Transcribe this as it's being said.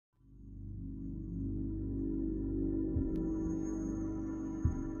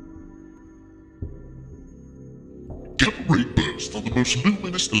Gamma ray bursts are the most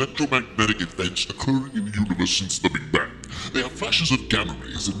luminous electromagnetic events occurring in the universe since the Big Bang. They are flashes of gamma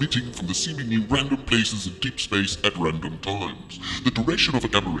rays emitting from the seemingly random places in deep space at random times. The duration of a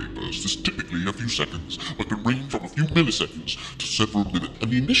gamma ray burst is typically a few seconds, but can range from a few milliseconds to several minutes,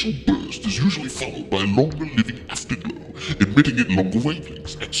 and the initial burst is usually followed by a longer living afterglow, emitting at longer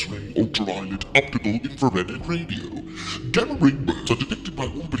wavelengths: X-ray, ultraviolet, optical, infrared, and radio. Gamma ray bursts are detected by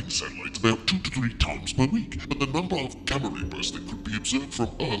orbiting satellites about 2 to 3 times per week, but the number of gamma ray bursts that could be observed from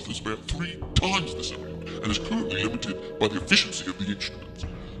Earth is about 3 times this amount, and is currently limited by the efficiency of the instruments.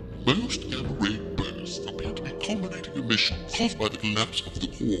 Most gamma ray bursts appear to be culminating emissions caused by the collapse of the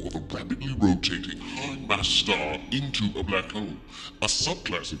core of a rapidly rotating high-mass star into a black hole. A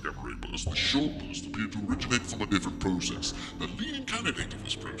subclass of gamma ray bursts, the short bursts, appear to originate from a different process, the leading candidate of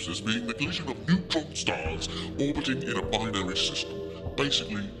this process being the collision of neutron stars orbiting in a binary system.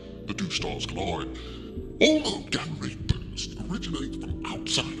 Basically, the two stars collide. Although gamma ray bursts originate from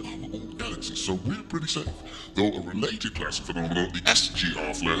outside our own galaxy, so we're pretty safe. Though a related class of phenomena, the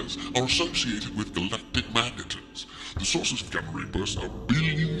SGR flares, are associated with galactic magnetons. The sources of gamma ray bursts are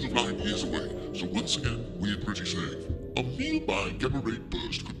billions of light years away, so once again, we're pretty safe. A nearby gamma ray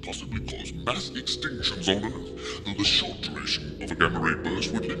burst could possibly cause mass extinctions on Earth, though the short duration of a gamma ray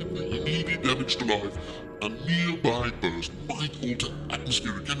burst would limit the immediate damage to life. A nearby burst might alter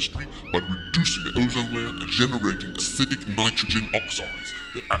atmospheric chemistry by reducing the ozone layer and generating acidic nitrogen oxides.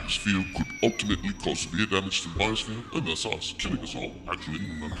 The atmosphere could ultimately cause severe damage to the biosphere, and thus us, killing us all, actually,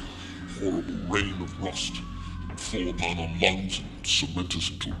 in a horrible rain of rust that would fall upon our lungs and cement us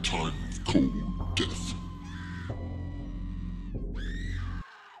into a time of cold death.